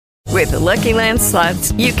With the Lucky Land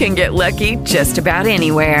Slots, you can get lucky just about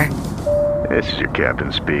anywhere. This is your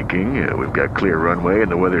captain speaking. We've got clear runway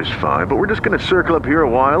and the weather's fine, but we're just going to circle up here a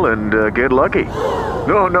while and get lucky.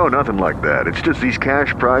 No, nothing like that. It's just these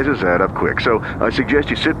cash prizes add up quick. So I suggest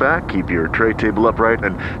you sit back, keep your tray table upright,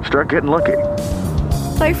 and start getting lucky.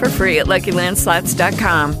 Play for free at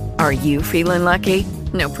LuckyLandSlots.com. Are you feeling lucky?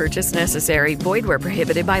 No purchase necessary. Void where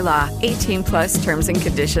prohibited by law. 18 plus terms and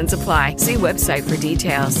conditions apply. See website for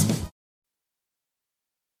details.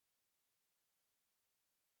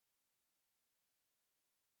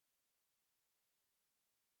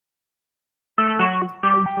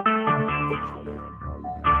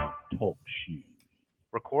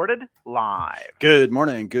 Recorded live. Good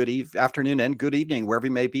morning, good afternoon, and good evening, wherever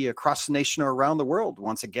you may be across the nation or around the world.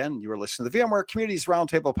 Once again, you are listening to the VMware Communities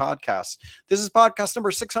Roundtable podcast. This is podcast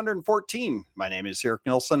number 614. My name is Eric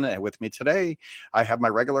Nilsson, and with me today, I have my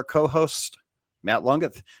regular co-host, Matt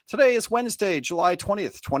Lungeth. Today is Wednesday, July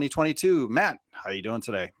 20th, 2022. Matt, how are you doing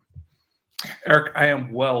today? Eric, I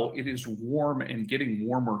am well. It is warm and getting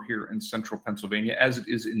warmer here in central Pennsylvania, as it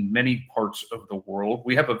is in many parts of the world.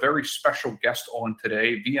 We have a very special guest on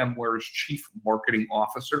today, VMware's Chief Marketing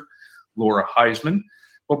Officer, Laura Heisman.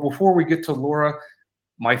 But before we get to Laura,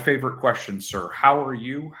 my favorite question, sir. How are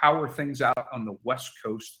you? How are things out on the West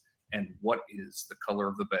Coast? And what is the color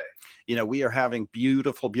of the bay? You know, we are having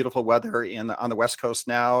beautiful, beautiful weather on the West Coast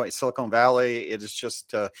now. Silicon Valley, it is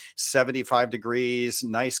just 75 degrees,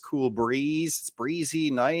 nice, cool breeze. It's breezy,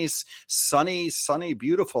 nice, sunny,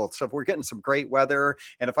 beautiful. So we're getting some great weather.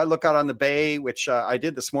 And if I look out on the bay, which I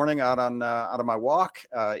did this morning out of my walk,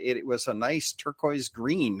 it was a nice turquoise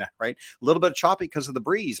green, right? A little bit choppy because of the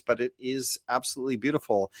breeze, but it is absolutely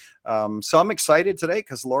beautiful. So I'm excited today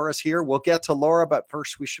because Laura's here. We'll get to Laura, but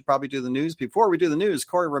first we should probably do the news. Before we do the news,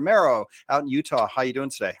 Corey Romero out in Utah. How you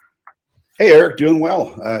doing today? Hey, Eric, doing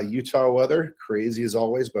well. Utah weather, crazy as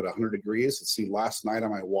always, but 100 degrees. Let's see, last night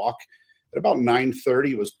on my walk at about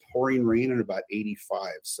 9:30, it was pouring rain and about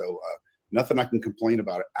 85. So nothing I can complain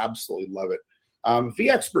about. I absolutely love it.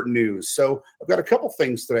 vExpert news. So I've got a couple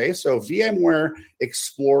things today. So VMware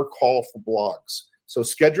Explore call for blogs. So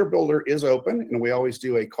Schedule Builder is open, and we always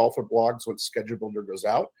do a call for blogs when Schedule Builder goes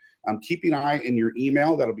out. Keep an eye in your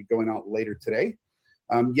email. That'll be going out later today.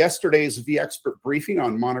 Yesterday's vExpert briefing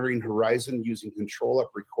on monitoring Horizon using ControlUp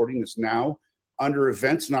recording is now under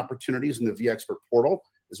events and opportunities in the vExpert portal,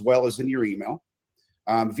 as well as in your email.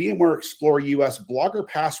 VMware Explore US Blogger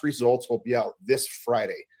Pass results will be out this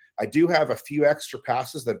Friday. I do have a few extra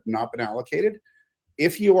passes that have not been allocated.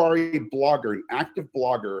 If you are a blogger, an active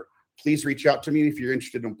blogger, please reach out to me. If you're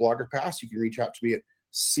interested in Blogger Pass, you can reach out to me at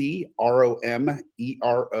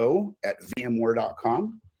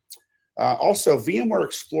cromero@vmware.com. Also, VMware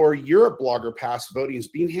Explore Europe Blogger Pass voting is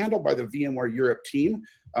being handled by the VMware Europe team.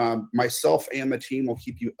 Myself and the team will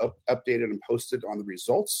keep you updated and posted on the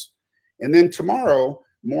results. And then tomorrow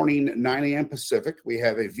morning, 9 a.m. Pacific, we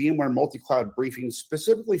have a VMware multi-cloud briefing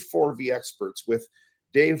specifically for vExperts with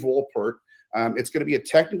Dave Wolpert. It's going to be a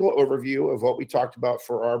technical overview of what we talked about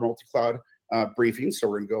for our multi-cloud briefing. So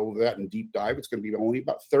we're going to go over that in deep dive. It's going to be only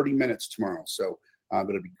about 30 minutes tomorrow. So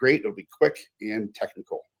it'll be great. It'll be quick and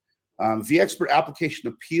technical. vExpert application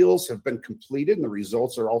appeals have been completed, and the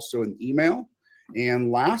results are also in email.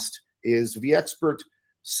 And last is vExpert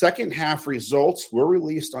second half results were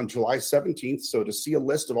released on July 17th. So to see a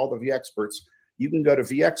list of all the vExperts, you can go to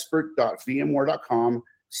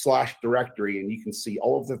vexpert.vmware.com/directory, and you can see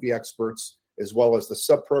all of the vExperts as well as the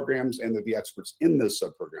subprograms and the vExperts in those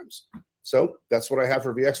subprograms. So that's what I have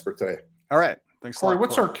for vExpert today. All right. Thanks, Corey.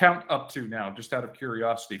 What's our count up to now, just out of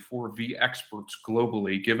curiosity, for vExperts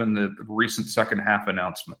globally, given the recent second half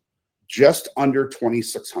announcement? Just under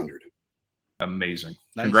 2,600. Amazing.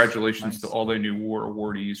 Nice. Congratulations to all the new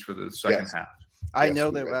awardees for the second half. I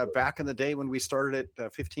know that back in the day when we started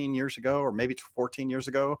it 15 years ago, or maybe 14 years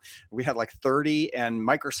ago, we had like 30, and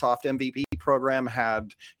Microsoft MVP program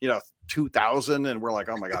had, 2,000, and we're like,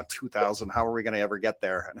 oh my God, 2,000. How are we going to ever get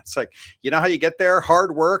there? And it's like, you know how you get there?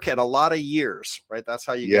 Hard work and a lot of years, right? That's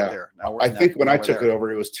how you get there. I think when I took it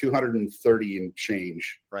over, it was 230 and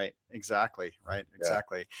change. Right. Exactly. Right.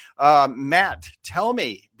 Exactly. Matt, tell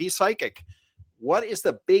me, be psychic. What is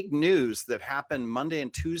the big news that happened Monday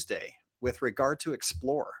and Tuesday with regard to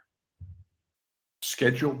Explore?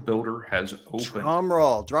 Schedule Builder has opened. Drum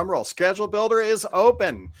roll. Schedule Builder is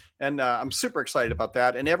open. And I'm super excited about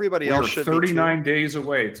that. And everybody else should be 39 days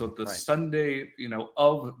away till the Sunday,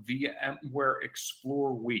 of VMware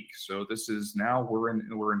Explore Week. So this is now we're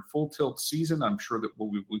in full tilt season. I'm sure that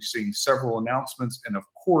we'll be seeing several announcements. And of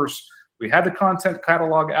course, we had the content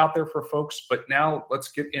catalog out there for folks, but now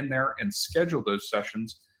let's get in there and schedule those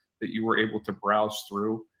sessions. that you were able to browse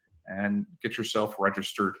through and get yourself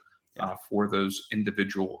registered for those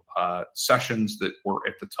individual sessions that were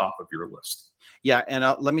at the top of your list. Yeah, and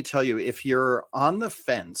let me tell you, if you're on the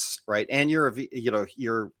fence, right, and you're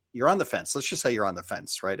on the fence. Let's just say you're on the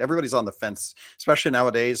fence, right? Everybody's on the fence, especially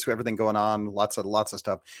nowadays with everything going on, lots of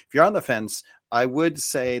stuff. If you're on the fence, I would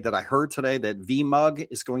say that I heard today that VMUG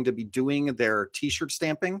is going to be doing their t-shirt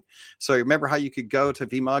stamping. So remember how you could go to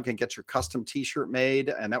VMUG and get your custom t-shirt made?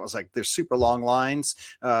 And that was like, there's super long lines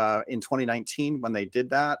in 2019 when they did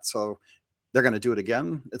that. So they're going to do it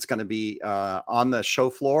again. It's going to be on the show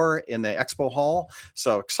floor in the expo hall.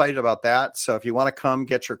 So excited about that. So if you want to come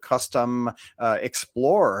get your custom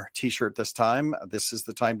Explore t-shirt this time, this is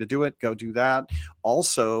the time to do it. Go do that.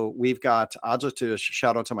 Also, we've got, I'll just do a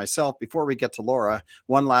shout out to myself before we get to Laura.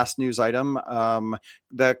 One last news item.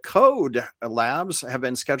 The Code Labs have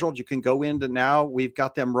been scheduled. You can go into now. We've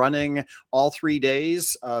got them running all 3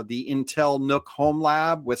 days. The Intel Nook Home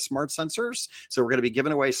Lab with smart sensors. So we're going to be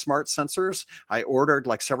giving away smart sensors. I ordered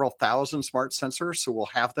like several thousand smart sensors, so we'll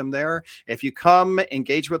have them there. If you come,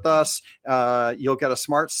 engage with us, you'll get a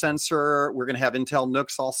smart sensor. We're going to have Intel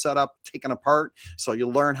Nooks all set up, taken apart, so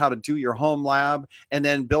you'll learn how to do your home lab. And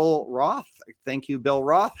then Bill Roth, thank you, Bill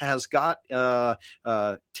Roth, has got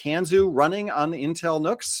Tanzu running on the Intel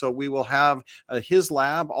Nooks, so we will have his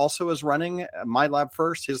lab also is running, my lab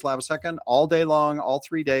first, his lab second, all day long, all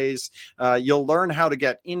 3 days. You'll learn how to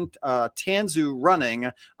get Tanzu running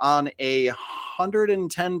on a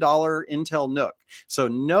 $110 Intel Nook. So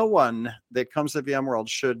no one that comes to VMworld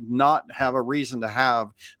should not have a reason to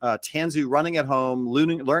have Tanzu running at home,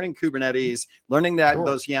 learning Kubernetes, learning that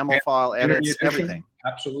those YAML file edits, everything.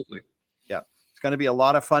 Absolutely. Going to be a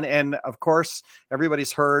lot of fun. And of course,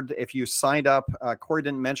 everybody's heard, if you signed up, Corey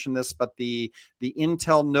didn't mention this, but the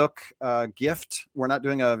Intel Nook gift, we're not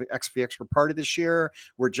doing a XP Expert party this year.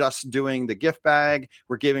 We're just doing the gift bag.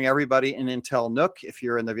 We're giving everybody an Intel Nook if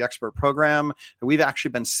you're in the Expert program. We've actually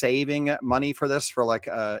been saving money for this for like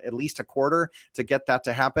at least a quarter to get that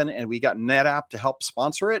to happen. And we got NetApp to help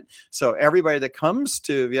sponsor it. So everybody that comes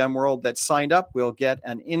to VMworld that signed up will get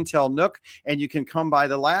an Intel Nook, and you can come by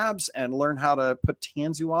the labs and learn how to put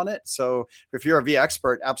Tanzu on it. So if you're a V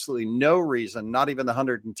Expert, absolutely no reason, not even the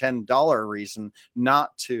 $110 reason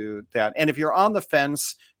not to that. And if you're on the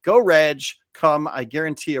fence, go reg, come. I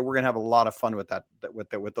guarantee you we're going to have a lot of fun with that,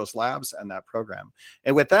 with those labs and that program.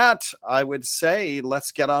 And with that, I would say,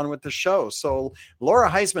 let's get on with the show. So Laura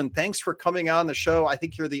Heisman, thanks for coming on the show. I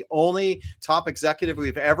think you're the only top executive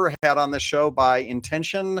we've ever had on the show by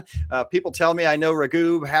intention. People tell me I know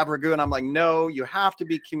Raghu, and I'm like, no, you have to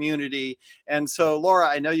be community. And so Laura,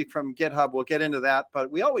 I know you from GitHub. We'll get into that,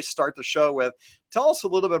 but we always start the show with, tell us a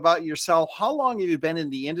little bit about yourself. How long have you been in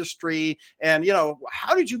the industry? And,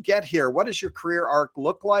 how did you get here? What does your career arc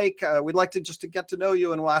look like? We'd like to get to know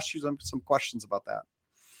you, and we'll ask you some questions about that.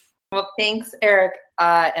 Well, thanks, Eric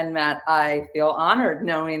and Matt. I feel honored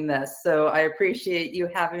knowing this. So I appreciate you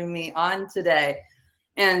having me on today.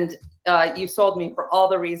 And you sold me for all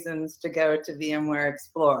the reasons to go to VMware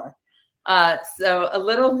Explore. So a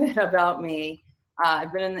little bit about me.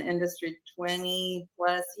 I've been in the industry 20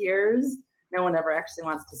 plus years. No one ever actually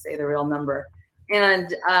wants to say the real number.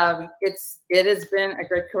 And it has been a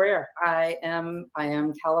great career. I am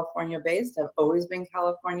California based. I've always been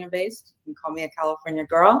California based. You can call me a California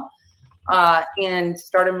girl. And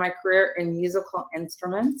started my career in musical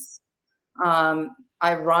instruments.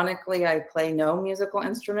 Ironically, I play no musical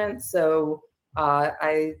instruments. So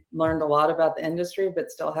I learned a lot about the industry,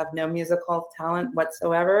 but still have no musical talent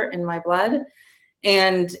whatsoever in my blood.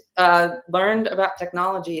 And learned about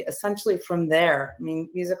technology essentially from there. I mean,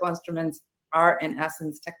 musical instruments are in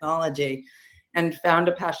essence technology, and found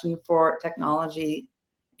a passion for technology,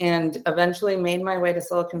 and eventually made my way to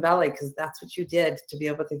Silicon Valley, because that's what you did to be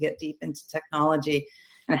able to get deep into technology.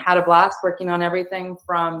 And I had a blast working on everything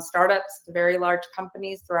from startups to very large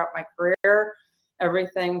companies throughout my career,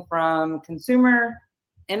 everything from consumer,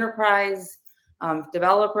 enterprise,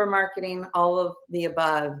 developer marketing, all of the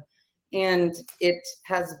above. And it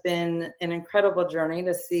has been an incredible journey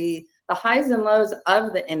to see the highs and lows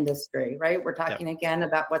of the industry, right? We're talking again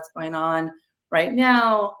about what's going on right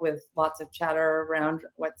now with lots of chatter around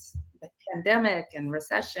what's the pandemic and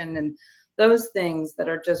recession and those things that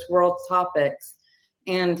are just world topics,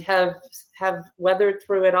 and have weathered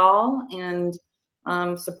through it all, and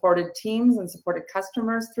supported teams and supported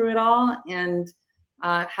customers through it all, and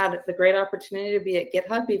had the great opportunity to be at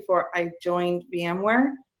GitHub before I joined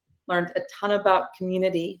VMware. Learned a ton about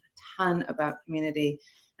community, and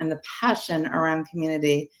the passion around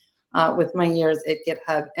community with my years at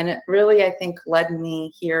GitHub. And it really, I think, led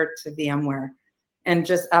me here to VMware. and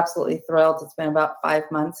just absolutely thrilled. It's been about 5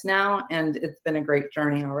 months now, and it's been a great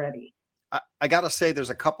journey already. I got to say, there's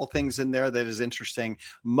a couple things in there that is interesting.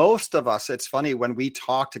 Most of us, it's funny, when we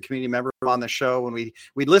talk to community members on the show, when we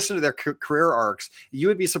listen to their career arcs, you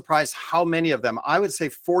would be surprised how many of them, I would say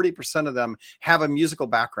 40% of them, have a musical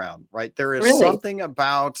background, right? There is something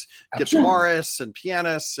about guitarists and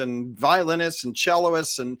pianists and violinists and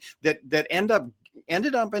cellists and that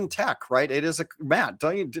ended up in tech, right? It is Matt,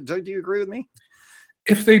 do you agree with me?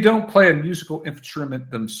 If they don't play a musical instrument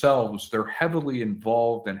themselves, they're heavily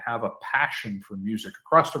involved and have a passion for music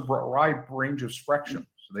across a wide range of spectrums.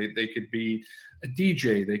 So they could be a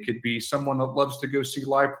DJ, they could be someone that loves to go see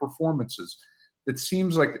live performances. It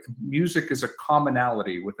seems like music is a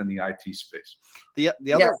commonality within the IT space.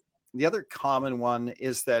 The other common one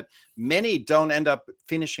is that many don't end up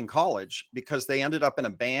finishing college because they ended up in a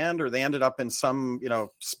band or they ended up in some,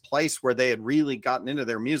 place where they had really gotten into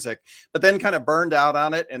their music, but then kind of burned out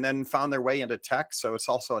on it and then found their way into tech. So it's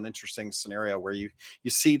also an interesting scenario where you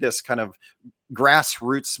see this kind of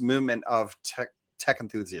grassroots movement of tech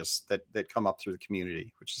enthusiasts that come up through the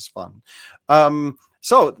community, which is fun.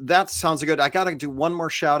 So that sounds good. I got to do one more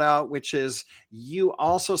shout out, which is you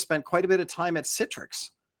also spent quite a bit of time at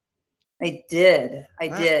Citrix. I did.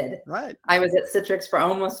 Right. I was at Citrix for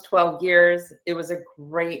almost 12 years. It was a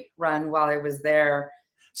great run while I was there.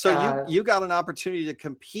 So you got an opportunity to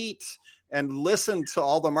compete and listen to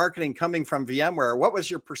all the marketing coming from VMware. What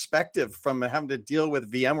was your perspective from having to deal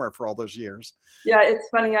with VMware for all those years? Yeah, it's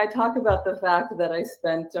funny. I talk about the fact that I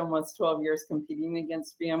spent almost 12 years competing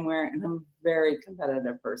against VMware, and I'm a very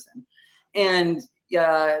competitive person. And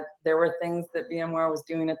there were things that VMware was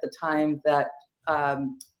doing at the time that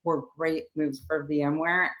were great moves for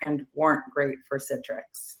VMware and weren't great for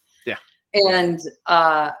Citrix. Yeah. And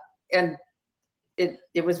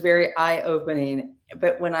it was very eye-opening.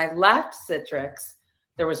 But when I left Citrix,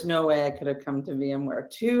 there was no way I could have come to VMware.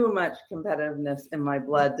 Too much competitiveness in my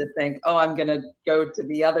blood to think, oh, I'm going to go to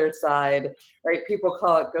the other side, right? People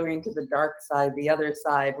call it going to the dark side, the other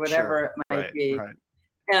side, whatever it might be. Right.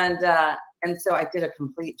 And so I did a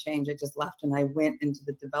complete change. I just left and I went into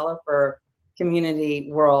the developer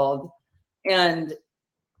community world, and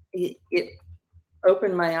it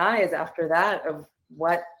opened my eyes after that of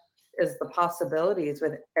what is the possibilities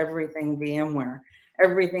with everything VMware,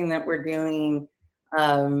 everything that we're doing,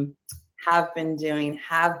 have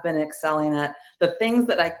been excelling at. The things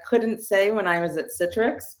that I couldn't say when I was at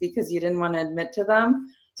Citrix because you didn't want to admit to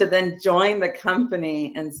them, to then join the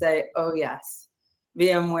company and say, oh yes,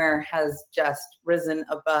 VMware has just risen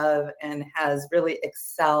above and has really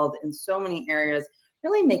excelled in so many areas,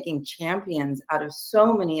 really making champions out of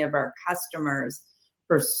so many of our customers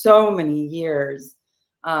for so many years,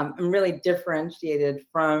 and really differentiated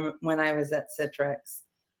from when I was at Citrix.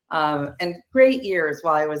 And great years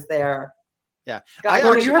while I was there. Yeah.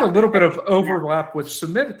 You had a little bit of overlap with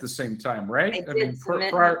Submit at the same time, right? I did.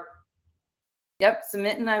 Yep.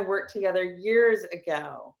 Submit and I worked together years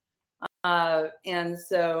ago. And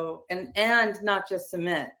not just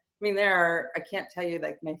Submit. I mean, I can't tell you,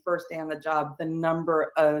 like, my first day on the job, the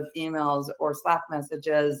number of emails or Slack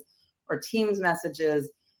messages or Teams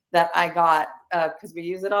messages that I got, because we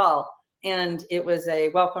use it all. And it was a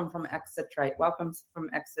welcome from Excitrite.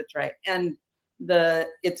 And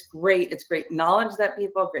it's great. It's great knowledge that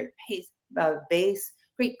people, great base,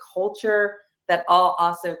 great culture that all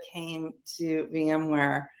also came to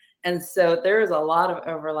VMware. And so there is a lot of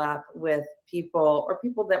overlap with people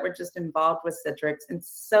that were just involved with Citrix, and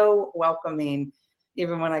so welcoming,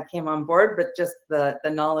 even when I came on board, but just the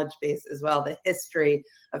knowledge base as well, the history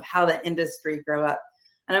of how the industry grew up.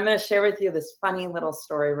 And I'm going to share with you this funny little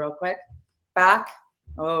story real quick. Back,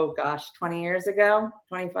 25 years ago,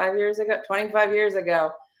 I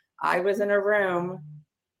was in a room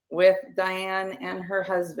with Diane and her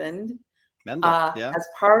husband as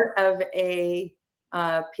part of a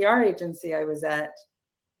PR agency I was at,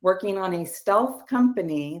 working on a stealth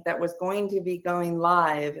company that was going to be going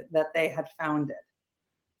live that they had founded.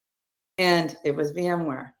 And it was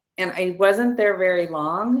VMware. And I wasn't there very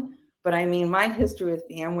long, but I mean, my history with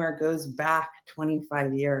VMware goes back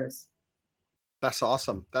 25 years. That's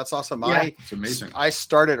awesome. Yeah, it's amazing. I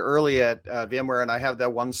started early at VMware, and I have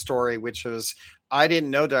that one story, which was, I didn't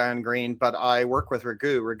know Diane Green, but I work with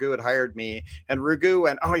Raghu. Raghu had hired me, and Raghu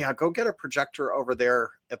went, oh yeah, go get a projector over there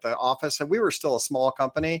at the office. And we were still a small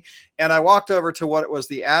company. And I walked over to what was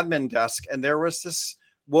the admin desk, and there was this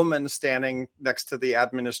woman standing next to the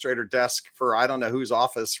administrator desk for I don't know whose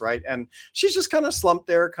office, right? And she's just kind of slumped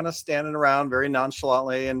there, kind of standing around very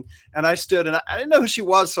nonchalantly. And I stood, and I didn't know who she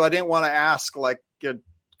was, so I didn't want to ask, like,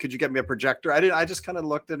 could you get me a projector? I just kind of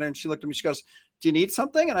looked at her, and she looked at me. She goes, do you need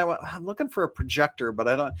something? And I went, I'm looking for a projector, but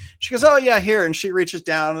I don't. She goes, oh yeah, here. And she reaches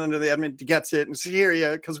down under the admin, gets it, and says, here,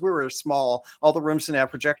 yeah, because we were small, all the rooms didn't have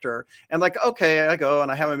projector. And like, okay, I go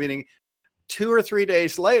and I have a meeting. 2 or 3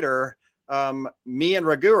 days later, me and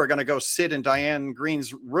Raghu are going to go sit in Diane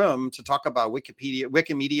Green's room to talk about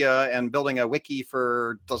Wikimedia and building a wiki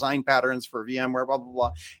for design patterns for VMware, blah, blah,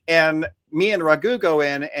 blah. And me and Raghu go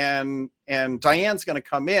in, and Diane's going to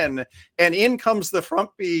come in, and in comes the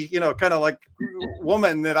frumpy, kind of like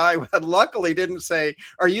woman that I luckily didn't say,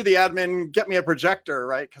 are you the admin? Get me a projector,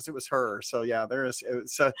 right? Because it was her. So yeah,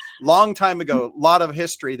 it's a long time ago, a lot of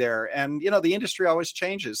history there. And, the industry always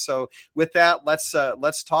changes. So with that,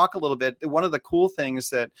 let's talk a little bit. One of the cool things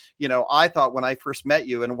that, I thought when I first met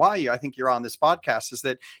you, and why I think you're on this podcast, is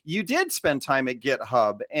that you did spend time at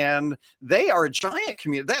GitHub, and they are a giant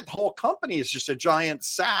community. That whole company is just a giant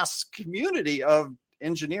SaaS community of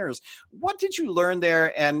engineers. What did you learn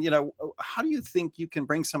there? And, how do you think you can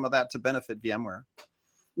bring some of that to benefit VMware?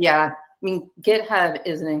 Yeah, I mean, GitHub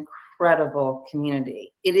is an incredible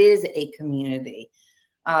community. It is a community.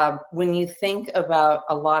 When you think about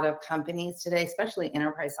a lot of companies today, especially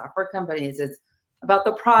enterprise software companies, it's about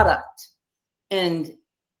the product. And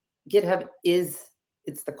GitHub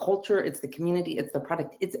it's the culture, it's the community, it's the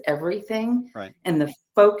product, it's everything. Right. And the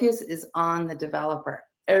focus is on the developer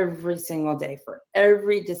every single day for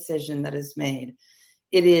every decision that is made.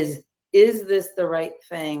 It is this the right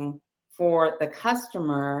thing for the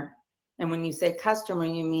customer? And when you say customer,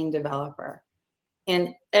 you mean developer. And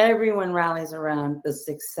everyone rallies around the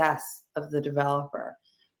success of the developer,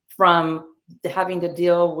 from having to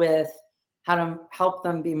deal with how to help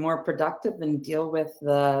them be more productive and deal with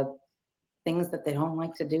the things that they don't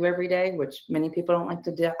like to do every day, which many people don't like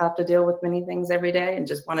to have to deal with many things every day and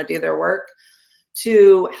just want to do their work,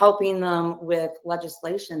 to helping them with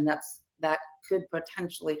legislation that could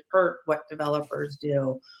potentially hurt what developers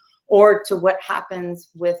do, or to what happens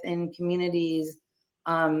within communities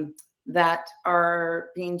that are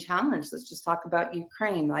being challenged. Let's just talk about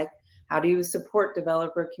Ukraine. Like, how do you support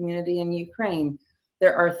developer community in Ukraine?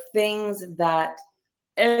 There are things that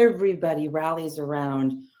everybody rallies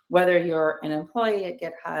around, whether you're an employee at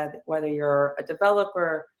GitHub, whether you're a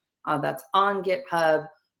developer that's on GitHub,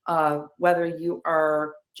 whether you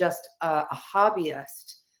are just a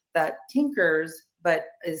hobbyist that tinkers but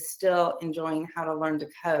is still enjoying how to learn to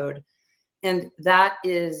code. And that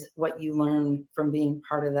is what you learn from being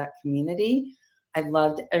part of that community. I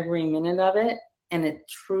loved every minute of it. And it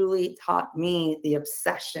truly taught me the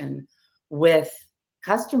obsession with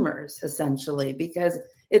customers, essentially, because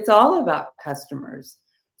it's all about customers.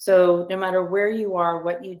 So no matter where you are,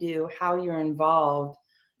 what you do, how you're involved,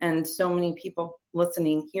 and so many people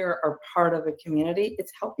listening here are part of a community,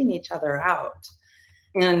 it's helping each other out.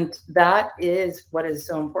 And that is what is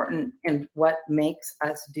so important and what makes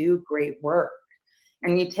us do great work.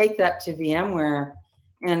 And you take that to VMware,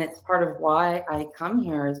 and it's part of why I come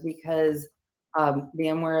here, is because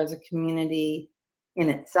VMware is a community in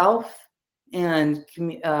itself, and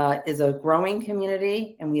is a growing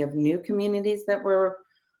community, and we have new communities that we're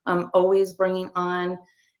always bringing on,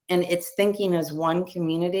 and it's thinking as one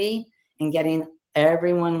community and getting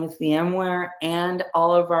everyone with VMware and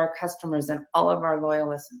all of our customers and all of our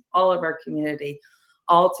loyalists and all of our community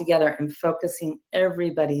all together, and focusing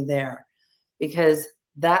everybody there, because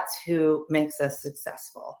that's who makes us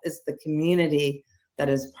successful, is the community that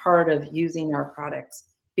is part of using our products,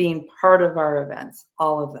 being part of our events,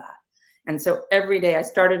 all of that. And so every day, I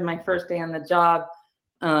started my first day on the job,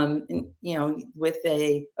 with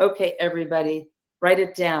okay, everybody, write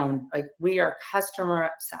it down. Like, we are customer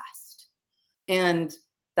obsessed. And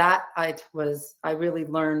that I really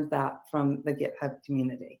learned that from the GitHub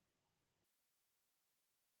community.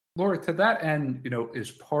 Laura, to that end,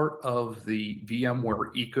 as part of the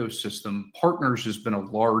VMware ecosystem, partners has been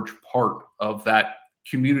a large part of that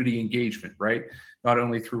community engagement, right? Not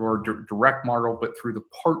only through our direct model, but through the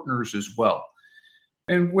partners as well.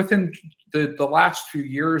 And within the last few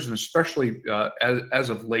years, and especially as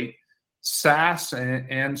of late, SaaS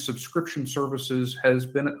and subscription services has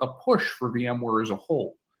been a push for VMware as a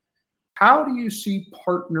whole. How do you see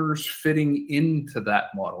partners fitting into that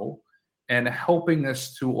model and helping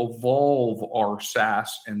us to evolve our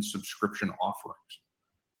SaaS and subscription offerings?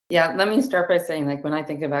 Yeah, let me start by saying, like, when I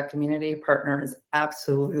think about community, partner is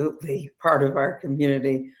absolutely part of our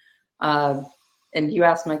community. And you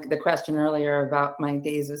asked the question earlier about my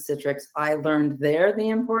days with Citrix. I learned there the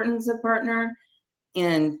importance of partner,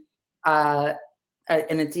 and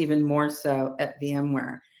it's even more so at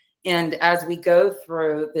VMware. And as we go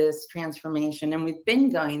through this transformation, and we've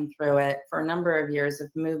been going through it for a number of years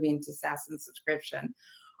of moving to SaaS and subscription,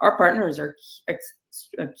 our partners are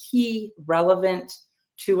a key relevant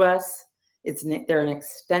to us. They're an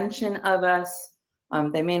extension of us.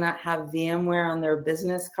 They may not have VMware on their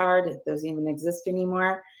business card, if those even exist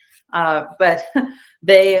anymore, but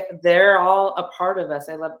they're all a part of us.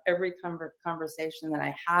 I love every conversation that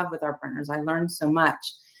I have with our partners. I learn so much,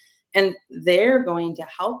 and they're going to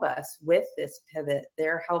help us with this pivot.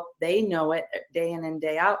 They know it day in and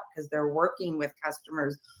day out because they're working with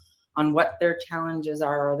customers on what their challenges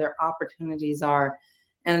are or their opportunities are.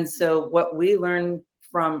 And so what we learn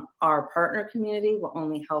from our partner community will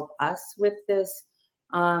only help us with this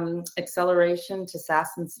acceleration to SaaS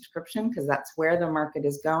and subscription, because that's where the market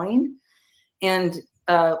is going. And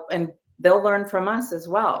they'll learn from us as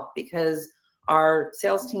well, because our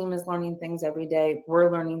sales team is learning things every day.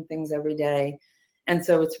 We're learning things every day. And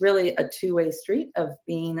so it's really a two-way street of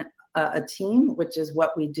being a team, which is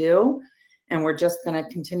what we do. And we're just going to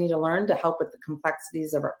continue to learn to help with the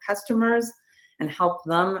complexities of our customers and help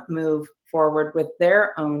them move forward with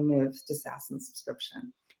their own moves to SaaS and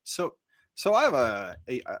subscription. So I have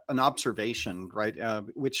an observation, right?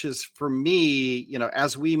 Which is, for me,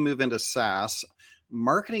 as we move into SaaS,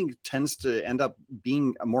 marketing tends to end up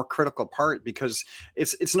being a more critical part, because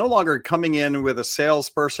it's no longer coming in with a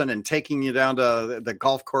salesperson and taking you down to the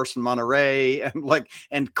golf course in Monterey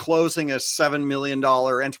and closing a $7 million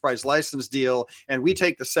enterprise license deal, and we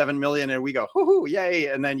take the $7 million and we go, hoo-hoo, yay,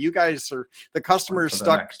 and then you guys are the customer's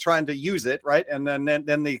stuck trying to use it, right? And then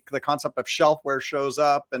the concept of shelfware shows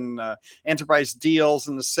up, and enterprise deals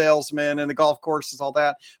and the salesmen and the golf courses, all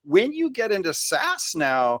that. When you get into SaaS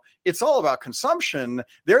now, it's all about consumption.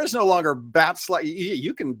 There is no longer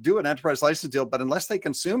you can do an enterprise license deal, but unless they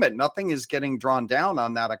consume it, nothing is getting drawn down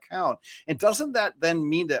on that account. And doesn't that then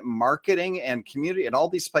mean that marketing and community and all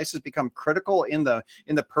these places become critical in the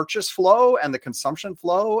purchase flow and the consumption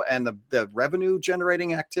flow and the revenue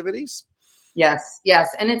generating activities? Yes.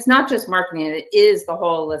 And it's not just marketing. It is the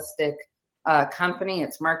holistic company.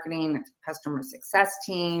 It's marketing, it's customer success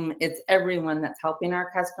team. It's everyone that's helping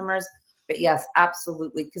our customers. But yes,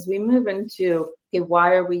 absolutely. Because we move into, okay,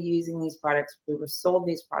 why are we using these products? We were sold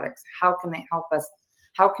these products. How can they help us?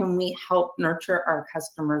 How can we help nurture our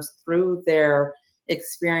customers through their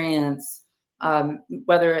experience,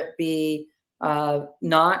 whether it be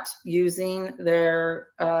not using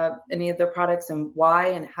any of their products, and why,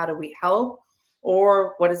 and how do we help?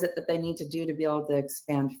 Or what is it that they need to do to be able to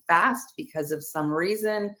expand fast because of some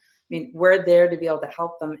reason? I mean, we're there to be able to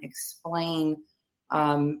help them explain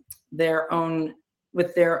their own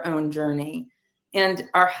journey. And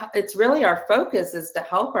it's really our focus is to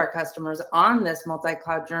help our customers on this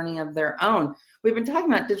multi-cloud journey of their own. We've been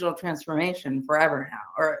talking about digital transformation forever now,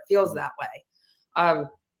 or it feels that way.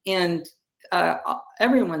 And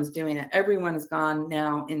everyone's doing it. Everyone's gone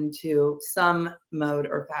now into some mode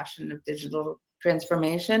or fashion of digital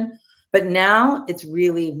transformation. But now it's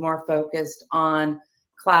really more focused on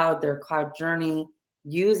cloud, their cloud journey,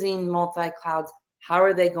 using multi-clouds. How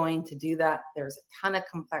are they going to do that? There's a ton of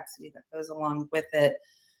complexity that goes along with it.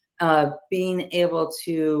 Being able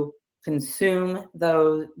to consume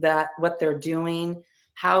what they're doing,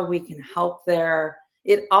 how we can help there.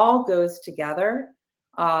 It all goes together.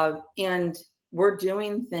 And we're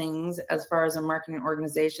doing things as far as a marketing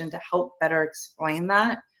organization to help better explain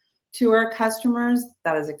that to our customers.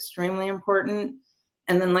 That is extremely important.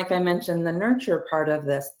 And then, like I mentioned, the nurture part of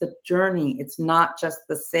this, the journey, it's not just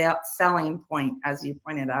the selling point, as you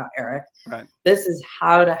pointed out, Eric. Right. This is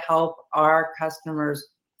how to help our customers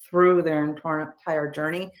through their entire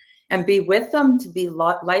journey and be with them to be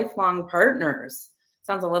lifelong partners.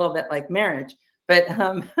 Sounds a little bit like marriage, but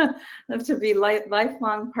to be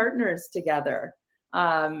lifelong partners together.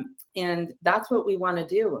 And that's what we want to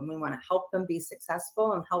do. And we want to help them be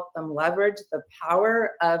successful and help them leverage the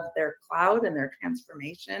power of their cloud and their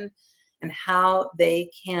transformation, and how they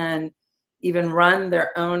can even run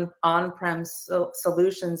their own on-prem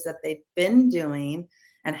solutions that they've been doing,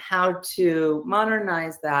 and how to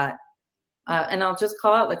modernize that. And I'll just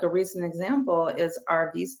call out, like, a recent example is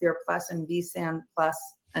our vSphere Plus and vSAN Plus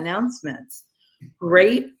announcements.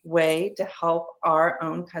 Great way to help our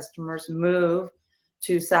own customers move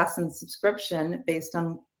to SaaS and subscription based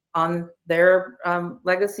on their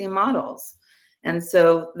legacy models. And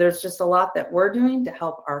so there's just a lot that we're doing to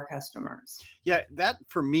help our customers. Yeah, that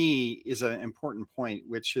for me is an important point,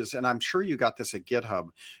 which is, and I'm sure you got this at GitHub,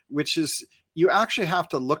 which is you actually have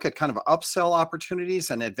to look at kind of upsell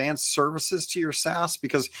opportunities and advanced services to your SaaS,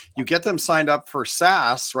 because you get them signed up for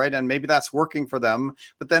SaaS, right? And maybe that's working for them.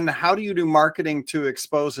 But then how do you do marketing to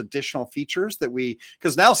expose additional features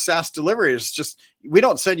because now SaaS delivery is just, we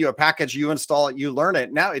don't send you a package, you install it, you learn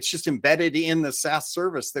it. Now it's just embedded in the SaaS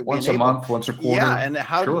service that once a month, once a quarter. Yeah. And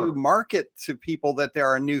how do you market to people that there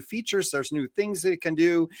are new features, there's new things that it can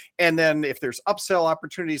do? And then if there's upsell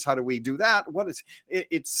opportunities, how do we do that?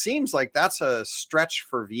 It seems like that's a stretch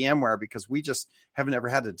for VMware, because we just haven't ever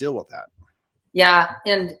had to deal with that. Yeah.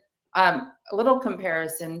 And a little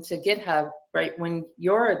comparison to GitHub, right? When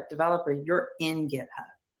you're a developer, you're in GitHub.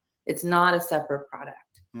 It's not a separate product.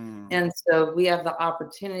 And so we have the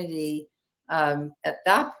opportunity at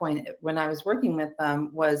that point, when I was working with them,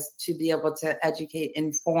 was to be able to educate,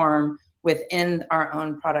 inform within our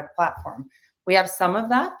own product platform. We have some of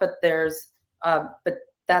that, but but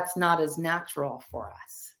that's not as natural for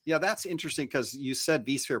us. Yeah, that's interesting, because you said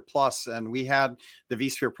vSphere Plus, and we had the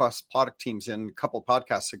vSphere Plus product teams in a couple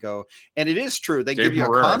podcasts ago. And it is true. They give you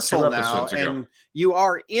a console now, and you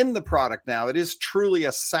are in the product now. It is truly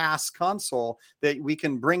a SaaS console that we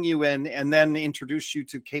can bring you in and then introduce you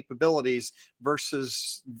to capabilities,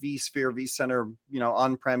 versus vSphere, vCenter,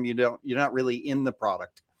 on-prem, you're not really in the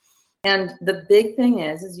product. And the big thing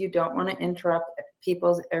is you don't want to interrupt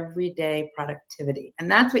people's everyday productivity. And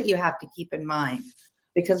that's what you have to keep in mind.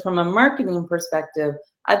 Because from a marketing perspective,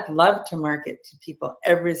 I'd love to market to people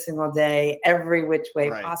every single day, every which way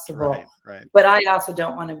possible. Right. But I also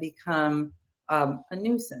don't want to become a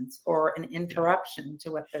nuisance or an interruption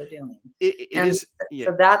to what they're doing. So you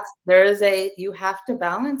have to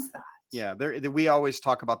balance that. Yeah, we always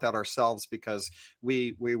talk about that ourselves, because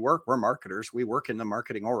we're marketers. We work in the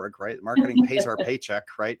marketing org, right? Marketing pays our paycheck,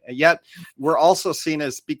 right? And yet we're also seen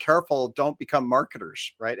as, be careful, don't become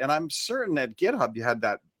marketers, right? And I'm certain at GitHub you had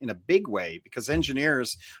that in a big way, because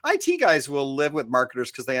engineers, IT guys will live with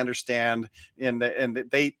marketers because they understand and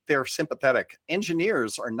they're sympathetic.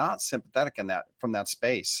 Engineers are not sympathetic from that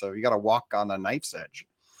space. So you got to walk on a knife's edge.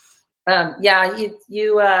 It's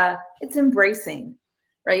embracing.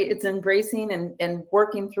 Right, it's embracing and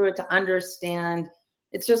working through it to understand.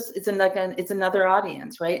 It's another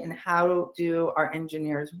audience, right? And how do our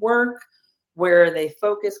engineers work? Where are they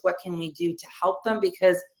focus? What can we do to help them?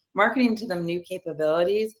 Because marketing to them new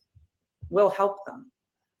capabilities will help them.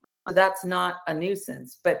 That's not a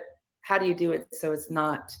nuisance, but how do you do it so it's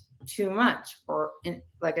not too much, or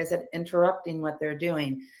like I said, interrupting what they're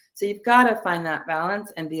doing? So you've got to find that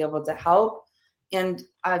balance and be able to help. And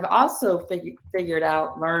I've also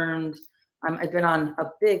learned, I've been on a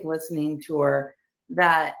big listening tour,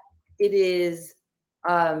 that it is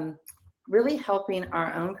really helping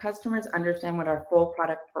our own customers understand what our full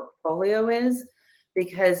product portfolio is,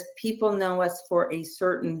 because people know us for a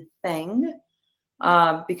certain thing,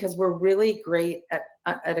 because we're really great at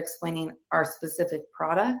explaining our specific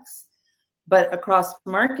products. But across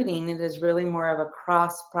marketing, it is really more of a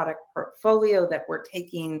cross-product portfolio that we're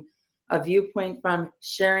taking a viewpoint from,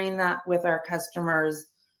 sharing that with our customers,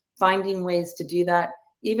 finding ways to do that.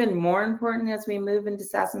 Even more important as we move into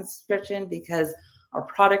SaaS and subscription, because our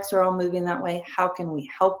products are all moving that way. How can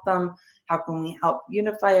we help them? How can we help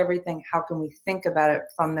unify everything? How can we think about it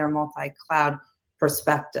from their multi-cloud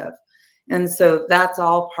perspective? And so that's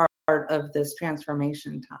all part of this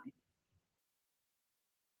transformation time.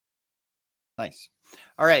 Nice.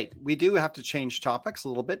 All right. We do have to change topics a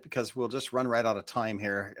little bit, because we'll just run right out of time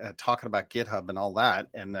here talking about GitHub and all that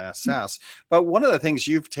and SaaS. But one of the things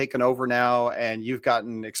you've taken over now, and you've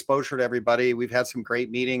gotten exposure to everybody. We've had some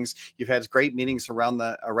great meetings. You've had great meetings around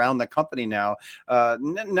the company now.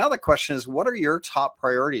 Now the question is, what are your top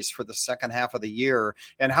priorities for the second half of the year?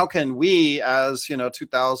 And how can we, as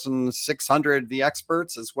 2,600 the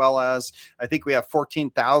experts, as well as I think we have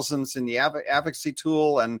 14,000 in the advocacy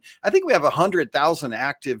tool, and I think we have 100,000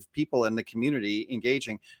 active people in the community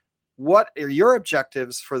engaging. What are your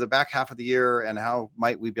objectives for the back half of the year, and how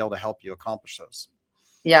might we be able to help you accomplish those?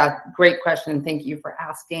 Yeah, great question. Thank you for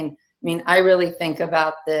asking. I mean, I really think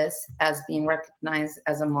about this as being recognized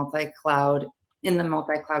as a multi-cloud, in the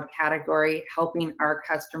multi-cloud category, helping our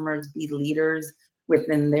customers be leaders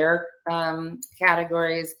within their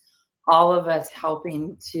categories. All of us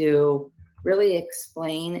helping to really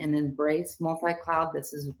explain and embrace multi-cloud.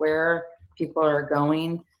 This is where people are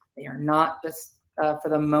going. They are not just, for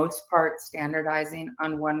the most part, standardizing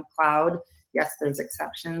on one cloud. Yes, there's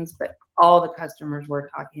exceptions, but all the customers we're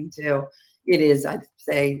talking to, it is, I'd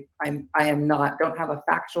say, don't have a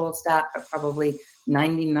factual stat, but probably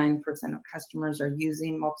 99% of customers are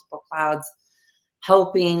using multiple clouds,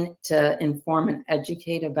 helping to inform and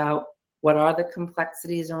educate about What are the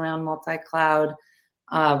complexities around multi-cloud?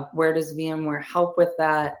 Where does VMware help with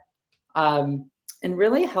that? And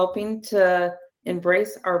really helping to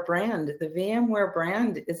embrace our brand. The VMware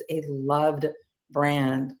brand is a loved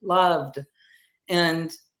brand, loved.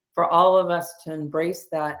 And for all of us to embrace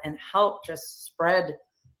that and help just spread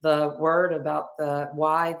the word about the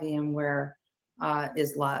why VMware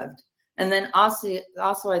is loved. And then also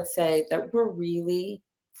I'd say that we're really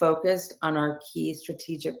focused on our key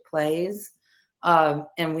strategic plays.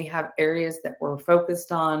 And we have areas that we're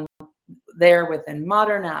focused on there within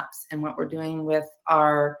modern apps and what we're doing with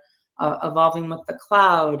our evolving with the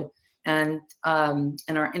cloud and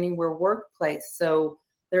our anywhere workplace. So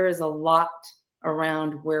there is a lot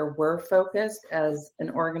around where we're focused as an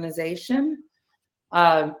organization.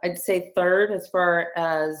 I'd say third, as far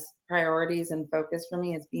as priorities and focus for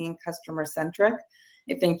me, is being customer centric.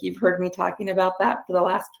 I think you've heard me talking about that for the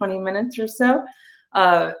last 20 minutes or so.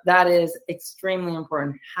 That is extremely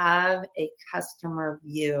important. Have a customer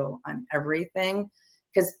view on everything,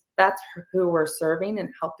 because that's who we're serving and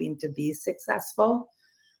helping to be successful.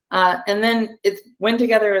 And then it's win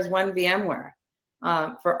together as one VMware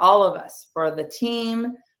for all of us, for the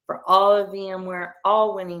team, for all of VMware,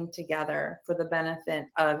 all winning together for the benefit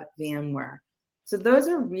of VMware. So those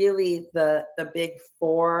are really the big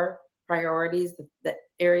four priorities, the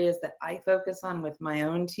areas that I focus on with my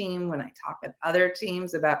own team when I talk with other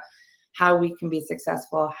teams about how we can be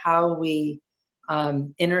successful, how we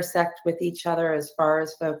intersect with each other as far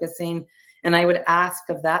as focusing. And I would ask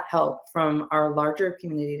of that help from our larger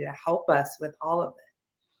community to help us with all of it.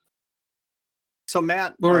 So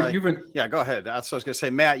Matt, Laura, yeah, go ahead. That's what I was going to say.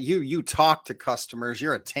 Matt, you talk to customers.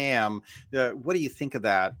 You're a TAM. What do you think of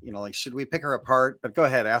that? Like, should we pick her apart? But go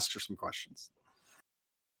ahead, ask her some questions.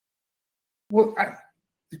 Well,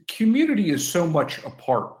 the community is so much a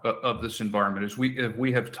part of this environment, as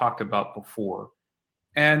we have talked about before.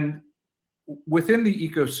 And within the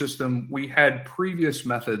ecosystem, we had previous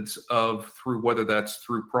methods through whether that's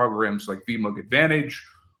through programs like VMUG Advantage,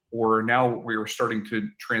 or now we are starting to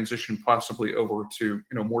transition possibly over to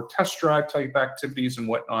more test drive type activities and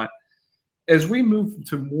whatnot. As we move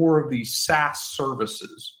to more of these SaaS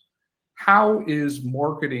services, how is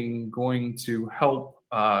marketing going to help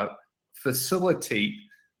facilitate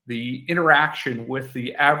the interaction with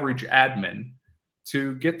the average admin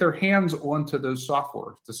to get their hands onto those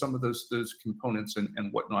software, to some of those components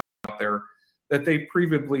and whatnot out there that they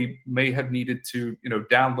previously may have needed to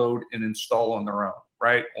download and install on their own,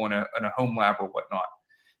 right, on a home lab or whatnot.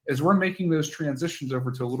 As we're making those transitions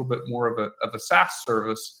over to a little bit more of a SaaS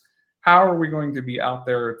service, how are we going to be out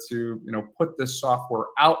there to put this software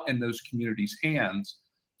out in those communities' hands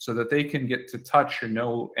so that they can get to touch and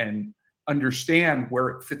know and understand where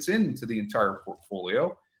it fits into the entire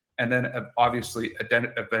portfolio, and then obviously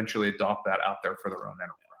eventually adopt that out there for their own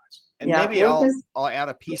enterprise. And maybe I'll add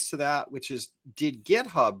a piece to that, which is, did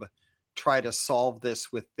GitHub try to solve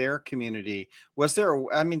this with their community?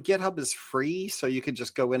 GitHub is free, so you can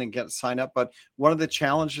just go in and sign up. But one of the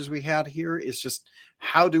challenges we had here is just,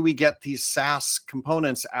 how do we get these SaaS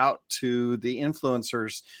components out to the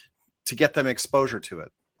influencers to get them exposure to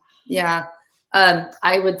it? Yeah.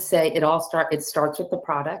 I would say it starts with the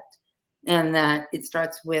product, and that it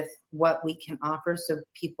starts with what we can offer so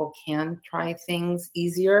people can try things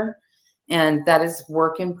easier. And that is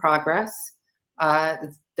work in progress. I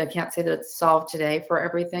can't say that it's solved today for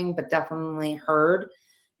everything, but definitely heard.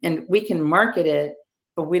 And we can market it,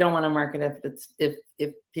 but we don't want to market it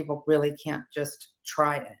if people really can't just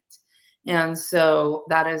try it. And so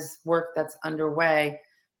that is work that's underway.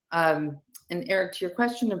 And Eric, to your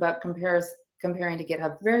question about comparing to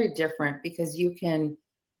GitHub, very different, because you can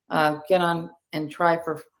get on and try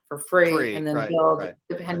for free and then build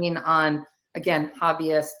depending on, again,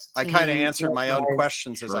 hobbyist. I kind of answered my own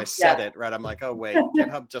questions as I said it, right? I'm like, oh wait,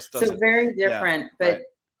 GitHub just doesn't. So very different, but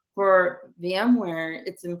for VMware,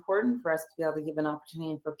 it's important for us to be able to give an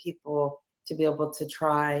opportunity for people to be able to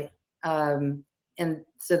try. And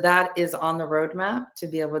so that is on the roadmap to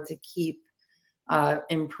be able to keep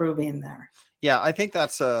improving there. Yeah, I think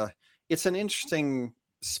it's an interesting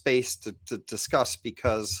space to discuss,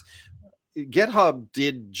 because GitHub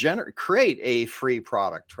did create a free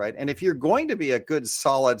product, right? And if you're going to be a good,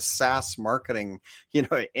 solid SaaS marketing,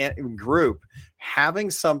 group,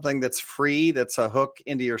 having something that's free, that's a hook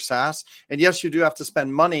into your SaaS, and yes, you do have to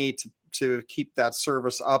spend money to keep that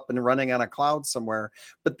service up and running on a cloud somewhere,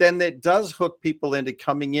 but then it does hook people into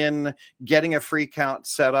coming in, getting a free account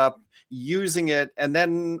set up, using it, and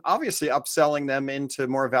then obviously upselling them into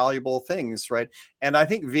more valuable things, right? And I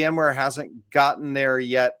think VMware hasn't gotten there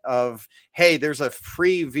yet of, hey, there's a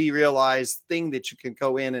free vRealize thing that you can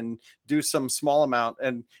go in and do some small amount.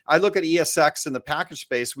 And I look at ESX in the package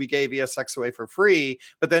space, we gave ESX away for free,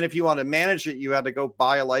 but then if you want to manage it, you had to go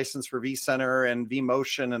buy a license for vCenter and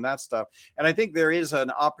vMotion and that stuff. And I think there is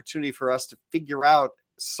an opportunity for us to figure out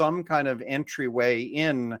some kind of entryway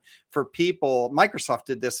in for people. Microsoft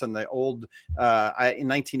did this in the old, in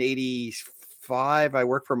 1985, I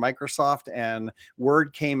worked for Microsoft, and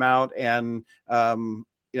Word came out, and, WordPress,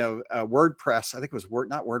 I think it was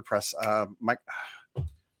not WordPress,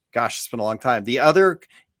 gosh, it's been a long time. The other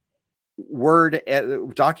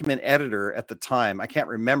document editor at the time, I can't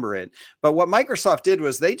remember it, but what Microsoft did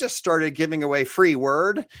was they just started giving away free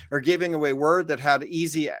Word, or giving away Word that had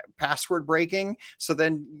easy password breaking. So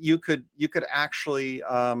then you could actually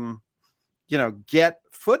get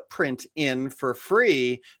footprint in for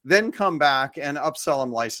free, then come back and upsell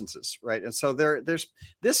them licenses, right? And so there's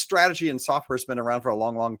this strategy in software has been around for a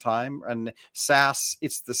long, long time, and SaaS,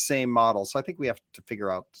 it's the same model. So I think we have to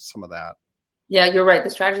figure out some of that. Yeah, you're right. The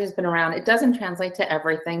strategy has been around. It doesn't translate to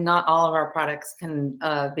everything. Not all of our products can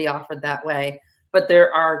be offered that way, but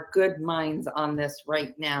there are good minds on this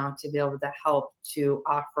right now to be able to help to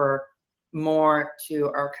offer more to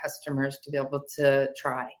our customers to be able to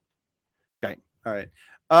try. Okay. All right.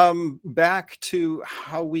 Back to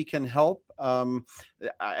how we can help.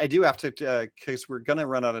 I do have to, because we're going to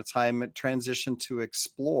run out of time, transition to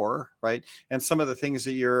Explore, right? And some of the things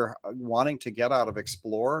that you're wanting to get out of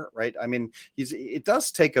Explore, right? I mean, it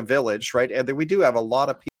does take a village, right? And we do have a lot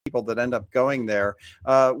of people that end up going there.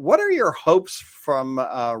 What are your hopes from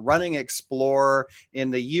running Explore in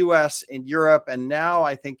the US, in Europe, and now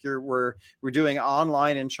I think we're doing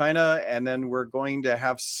online in China, and then we're going to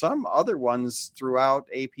have some other ones throughout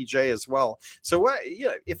APJ as well. So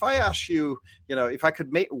if I ask you, if I could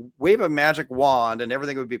wave a magic wand and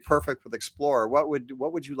everything would be perfect with Explore, what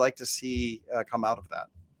would you like to see come out of that?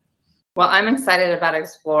 Well, I'm excited about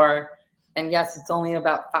Explore, and yes, it's only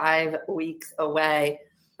about 5 weeks away.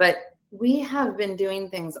 But we have been doing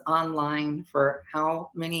things online for how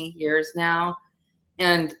many years now?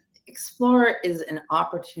 And Explore is an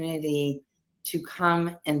opportunity to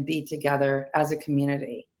come and be together as a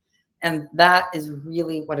community. And that is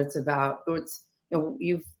really what it's about.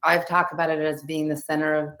 I've talked about it as being the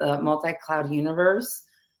center of the multi-cloud universe.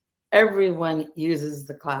 Everyone uses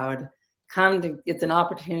the cloud. It's an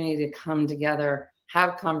opportunity to come together,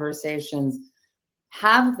 have conversations,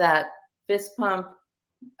 have that fist pump,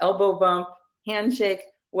 elbow bump, handshake,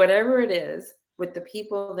 whatever it is, with the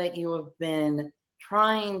people that you have been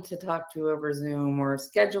trying to talk to over Zoom or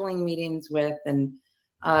scheduling meetings with, and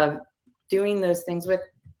doing those things with.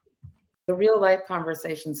 The real life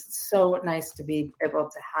conversations. It's so nice to be able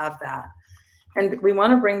to have that. And we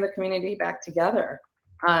want to bring the community back together.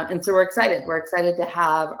 And so we're excited. We're excited to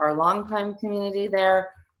have our longtime community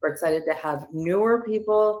there. We're excited to have newer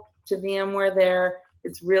people to VMware there.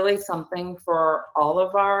 It's really something for all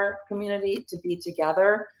of our community to be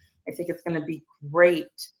together. I think it's going to be great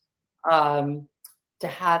to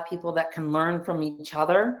have people that can learn from each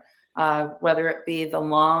other, whether it be the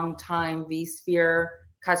long-time vSphere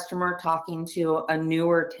customer talking to a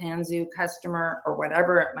newer Tanzu customer or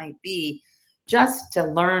whatever it might be, just to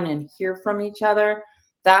learn and hear from each other.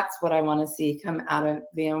 That's what I want to see come out of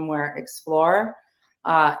VMware Explore.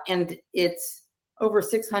 And it's over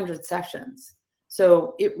 600 sessions.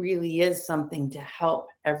 So it really is something to help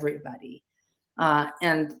everybody.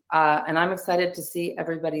 And I'm excited to see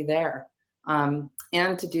everybody there,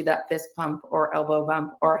 and to do that fist pump or elbow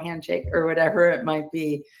bump or handshake or whatever it might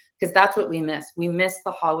be, because that's what we miss. We miss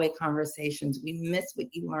the hallway conversations. We miss what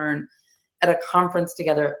you learn at a conference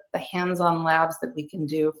together, the hands-on labs that we can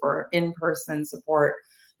do for in-person support,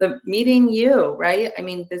 the meeting you, right? I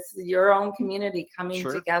mean, this is your own community coming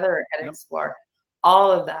together at Explore.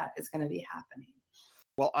 All of that is going to be happening.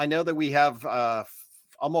 Well, I know that we have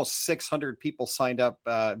almost 600 people signed up,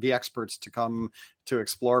 the experts, to come to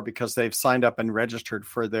Explore because they've signed up and registered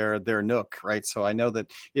for their Nook, right? So I know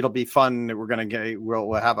that it'll be fun.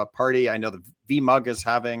 We'll have a party. I know the VMUG is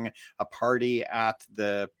having a party at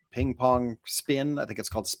the ping pong spin. I think it's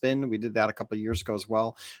called Spin. We did that a couple of years ago as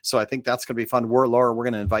well. So I think that's going to be fun. Laura, we're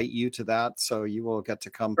going to invite you to that. So you will get to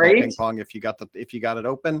come play ping pong if you got it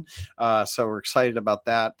open. So we're excited about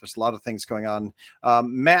that. There's a lot of things going on.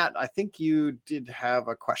 Matt, I think you did have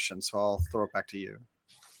a question, so I'll throw it back to you.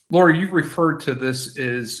 Laura, you referred to this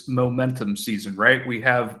as momentum season, right? We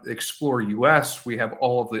have Explore US. We have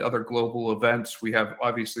all of the other global events. We have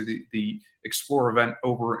obviously the Explore event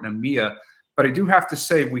over in EMEA. But I do have to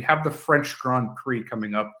say, we have the French Grand Prix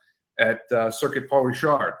coming up at Circuit Paul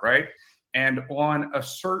Richard, right? And on a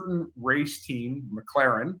certain race team,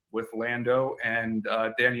 McLaren, with Lando and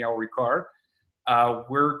Danielle Ricard,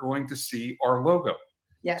 we're going to see our logo.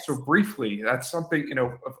 Yes. So briefly, that's something,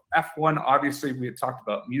 F1, obviously we had talked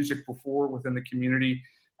about music before within the community.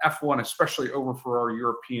 F1, especially over for our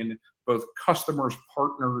European, both customers,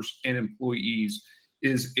 partners, and employees,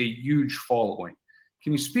 is a huge following.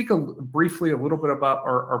 Can you speak briefly a little bit about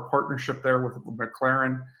our partnership there with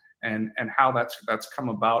McLaren and how that's come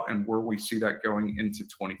about and where we see that going into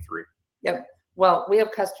 23? Yep. Well, we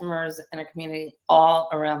have customers in a community all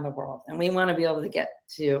around the world, and we want to be able to get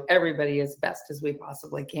to everybody as best as we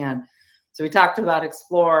possibly can. So we talked about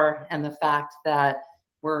Explore and the fact that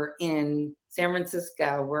we're in San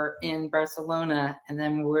Francisco, we're in Barcelona, and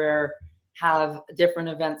then have different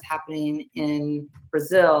events happening in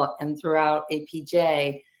Brazil and throughout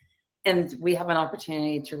APJ. And we have an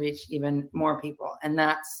opportunity to reach even more people. And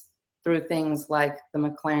that's through things like the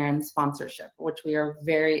McLaren sponsorship, which we are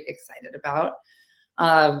very excited about.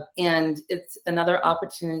 And it's another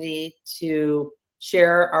opportunity to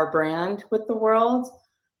share our brand with the world.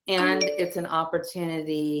 And it's an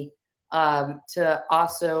opportunity to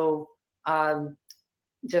also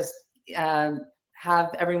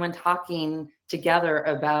have everyone talking together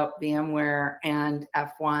about VMware and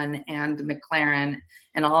F1 and McLaren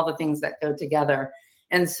and all the things that go together.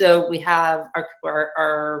 And so we have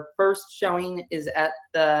our first showing is at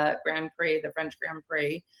the Grand Prix, the French Grand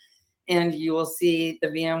Prix, and you will see the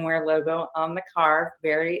VMware logo on the car.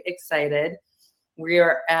 Very excited. We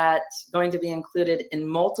are going to be included in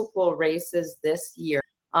multiple races this year.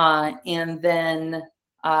 And then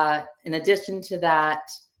in addition to that,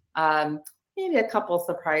 maybe a couple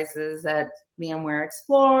surprises at VMware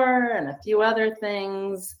Explore and a few other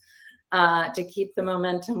things to keep the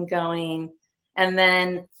momentum going. And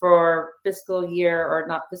then for calendar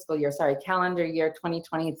year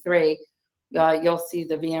 2023, you'll see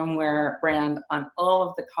the VMware brand on all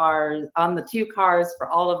of the cars, on the 2 cars for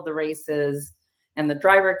all of the races and the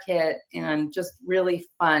driver kit, and just really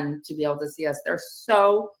fun to be able to see us. There's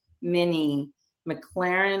so many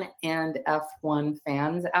McLaren and F1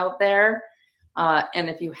 fans out there. And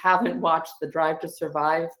if you haven't watched the Drive to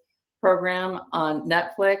Survive program on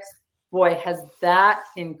Netflix, boy, has that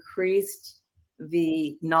increased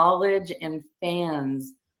the knowledge and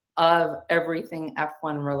fans of everything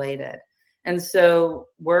F1 related. And so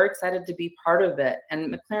we're excited to be part of it.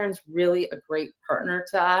 And McLaren's really a great partner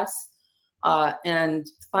to us and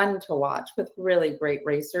fun to watch with really great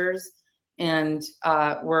racers. And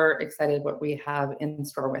we're excited what we have in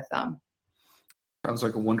store with them. Sounds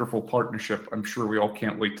like a wonderful partnership. I'm sure we all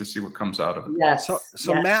can't wait to see what comes out of it. Yes. So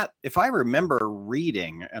yes. Matt, if I remember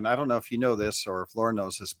reading, and I don't know if you know this or if Laura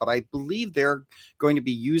knows this, but I believe they're going to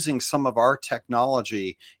be using some of our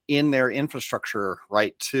technology in their infrastructure,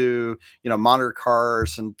 right, to, monitor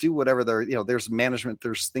cars and do whatever there's management,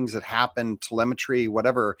 there's things that happen, telemetry,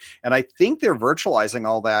 whatever. And I think they're virtualizing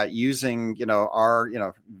all that using, our,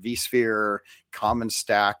 vSphere common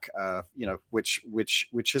stack,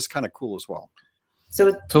 which is kind of cool as well.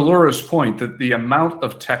 So to Laura's point, that the amount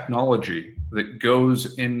of technology that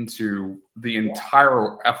goes into the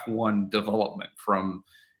entire F1 development, from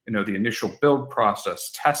the initial build process,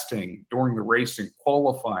 testing, during the racing,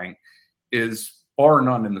 qualifying, is bar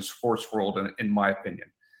none in the sports world, in my opinion.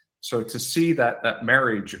 So to see that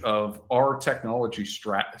marriage of our technology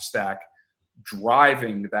stack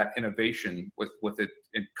driving that innovation with it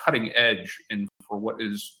in cutting edge, and for what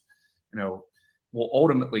is will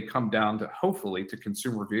ultimately come down to, hopefully, to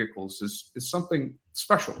consumer vehicles is something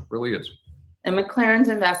special. It really is. And McLaren's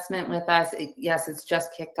investment with us, it's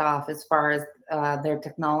just kicked off as far as their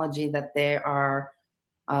technology that they are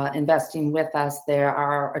investing with us. They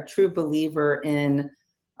are a true believer in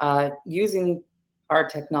using our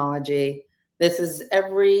technology. This is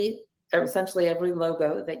essentially every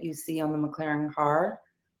logo that you see on the McLaren car.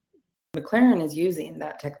 McLaren is using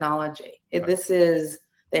that technology.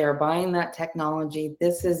 They are buying that technology.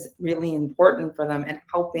 This is really important for them and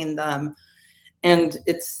helping them. And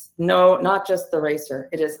it's not just the racer.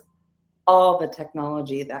 It is all the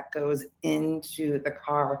technology that goes into the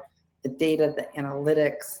car, the data, the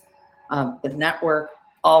analytics, the network,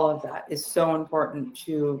 all of that is so important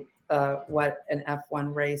to what an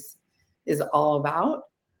F1 race is all about.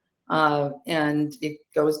 And it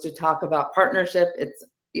goes to talk about partnership. It's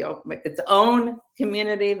its own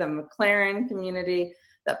community, the McLaren community,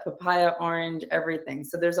 that papaya orange, everything.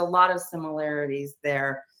 So there's a lot of similarities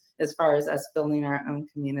there as far as us building our own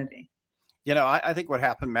community. I think what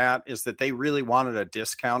happened, Matt, is that they really wanted a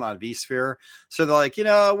discount on vSphere. So they're like,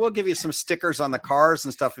 we'll give you some stickers on the cars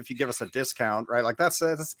and stuff if you give us a discount, right? Like that's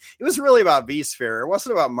it was really about vSphere. It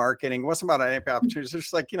wasn't about marketing. It wasn't about any opportunities. It's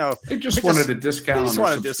just like, they just wanted a discount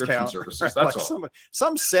on their subscription services. Right? That's like all.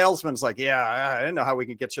 Some salesman's like, I didn't know how we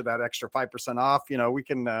can get you that extra 5% off. We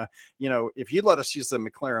can, if you let us use the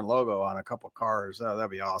McLaren logo on a couple of cars, that'd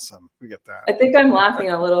be awesome. We get that. I think I'm laughing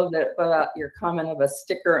a little bit about your comment of a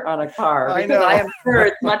sticker on a car. I Because know. I am sure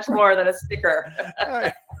it's much more than a sticker.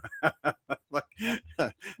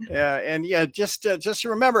 Just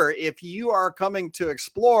remember, if you are coming to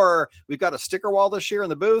explore, we've got a sticker wall this year in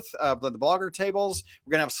the booth, the blogger tables.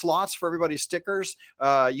 We're gonna have slots for everybody's stickers.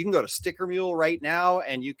 You can go to Sticker Mule right now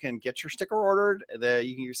and you can get your sticker ordered.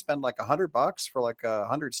 You can spend like $100 for like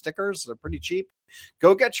 100 stickers. They're pretty cheap.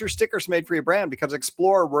 Go get your stickers made for your brand, because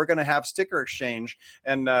Explore, we're going to have sticker exchange,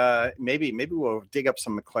 and maybe we'll dig up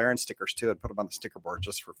some McLaren stickers too and put them on the sticker board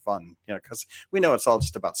just for fun, because we know it's all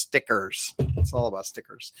just about stickers. It's all about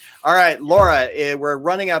stickers. All right, Laura, we're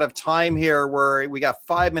running out of time here. We got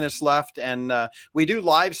 5 minutes left, and we do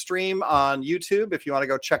live stream on YouTube. If you want to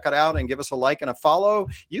go check it out and give us a like and a follow,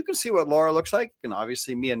 you can see what Laura looks like, and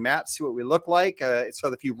obviously me and Matt see what we look like.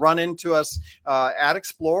 So if you run into us at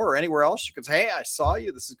Explore or anywhere else, you can say, hey, I saw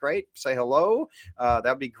you. This is great. Say hello.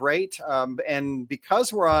 That'd be great. And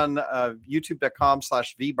because we're on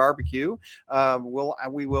youtube.com/vbarbecue,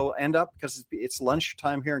 we will end up, because it's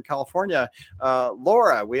lunchtime here in California.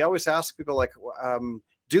 Laura, we always ask people like,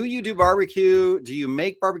 do you do barbecue? Do you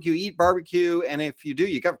make barbecue, eat barbecue? And if you do,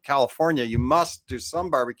 you got California, you must do some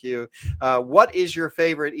barbecue. What is your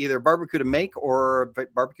favorite, either barbecue to make or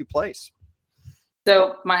barbecue place?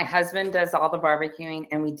 So my husband does all the barbecuing,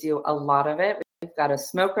 and we do a lot of it. We've got a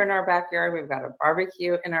smoker in our backyard. We've got a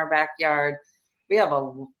barbecue in our backyard. We have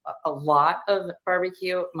a lot of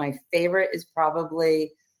barbecue. My favorite is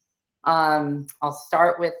probably, I'll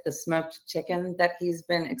start with the smoked chicken that he's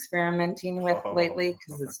been experimenting with lately,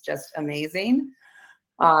 because it's just amazing.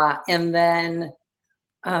 And then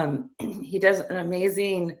he does an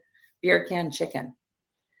amazing beer can chicken.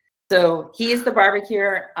 So he's the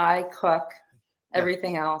barbecuer. I cook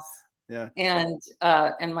everything else. Yeah. And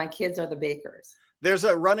my kids are the bakers. There's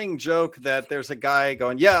a running joke that there's a guy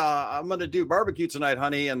going, yeah, I'm going to do barbecue tonight,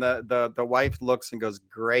 honey. And the wife looks and goes,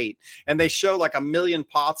 great. And they show like a million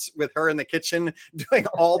pots with her in the kitchen doing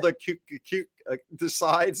all the cute the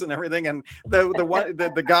sides and everything. And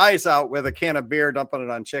the guy's out with a can of beer, dumping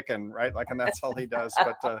it on chicken, right? Like, and that's all he does.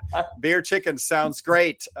 But beer chicken sounds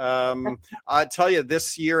great. I tell you,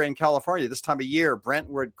 this year in California, this time of year,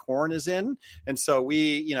 Brentwood corn is in. And so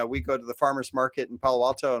we go to the farmer's market in Palo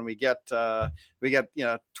Alto, and we get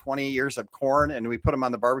 20 years of corn, and we put them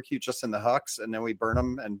on the barbecue just in the hucks, and then we burn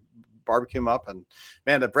them and barbecue them up. And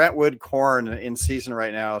man, the Brentwood corn in season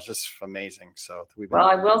right now is just amazing. So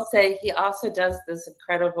I will say he also does this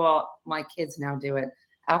incredible, my kids now do it,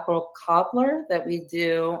 apple cobbler that we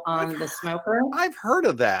do on the smoker. I've heard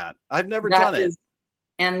of that. I've never done it.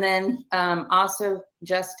 And then also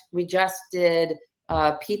we just did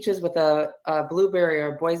peaches with a blueberry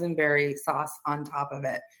or boysenberry sauce on top of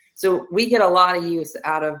it. So we get a lot of use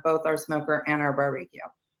out of both our smoker and our barbecue.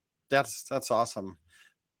 That's awesome.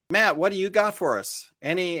 Matt, what do you got for us?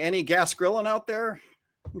 Any gas grilling out there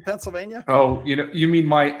in Pennsylvania? Oh, you mean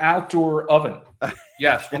my outdoor oven?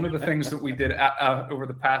 Yes. One of the things that we did over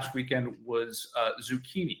the past weekend was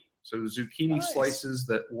zucchini. So zucchini slices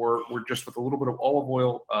that were just with a little bit of olive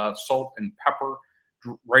oil, salt, and pepper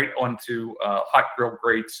right onto hot grill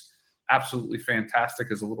grates. Absolutely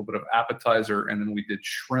fantastic as a little bit of appetizer. And then we did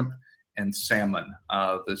shrimp and salmon.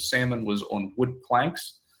 The salmon was on wood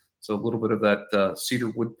planks, so a little bit of that cedar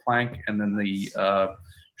wood plank. And then the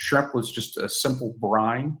shrimp was just a simple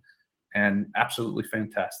brine, and absolutely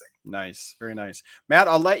fantastic. Nice. Very nice. Matt,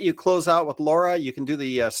 I'll let you close out with Laura. You can do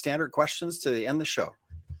the standard questions to end the show.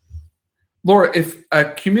 Laura, if a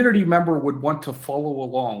community member would want to follow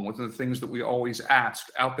along with the things that we always ask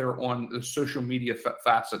out there on the social media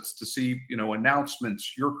facets to see,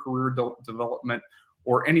 announcements, your career development,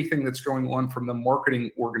 or anything that's going on from the marketing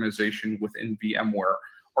organization within VMware,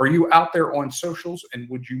 are you out there on socials, and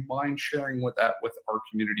would you mind sharing that with our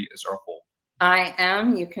community as a whole? I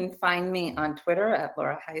am. You can find me on Twitter at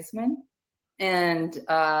Laura Heisman, and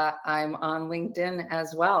I'm on LinkedIn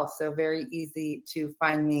as well. So very easy to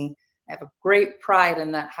find me. I have a great pride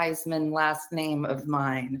in that Heisman last name of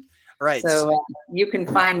mine. Right. So you can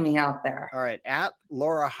find me out there. All right. At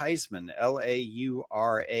Laura Heisman,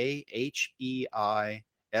 LauraHeisman.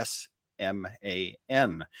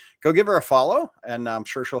 Go give her a follow, and I'm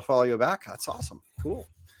sure she'll follow you back. That's awesome. Cool.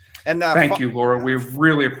 And thank you, Laura. We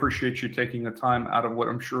really appreciate you taking the time out of what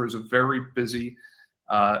I'm sure is a very busy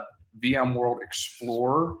VMworld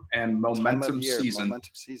Explorer and Momentum season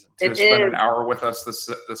to spend an hour with us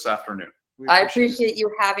this afternoon. I appreciate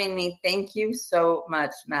you having me. Thank you so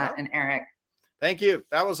much, Matt and Eric. Thank you.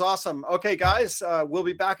 That was awesome. Okay, guys, we'll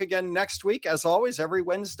be back again next week, as always, every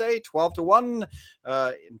Wednesday, 12 to 1.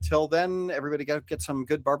 Until then, everybody get some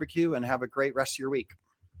good barbecue and have a great rest of your week.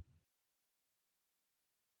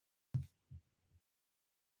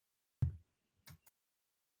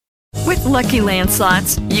 With Lucky Land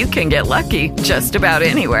Slots, you can get lucky just about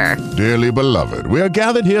anywhere. Dearly beloved, we are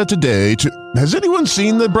gathered here today to... Has anyone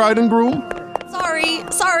seen the bride and groom?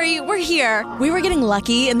 Sorry, we're here. We were getting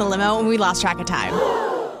lucky in the limo and we lost track of time.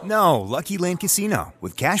 No, Lucky Land Casino,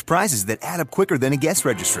 with cash prizes that add up quicker than a guest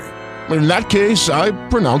registry. In that case, I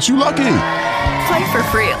pronounce you lucky. Play for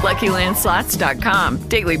free at LuckyLandSlots.com.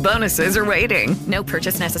 Daily bonuses are waiting. No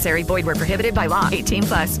purchase necessary. Void where prohibited by law.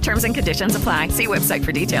 18+. Terms and conditions apply. See website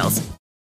for details.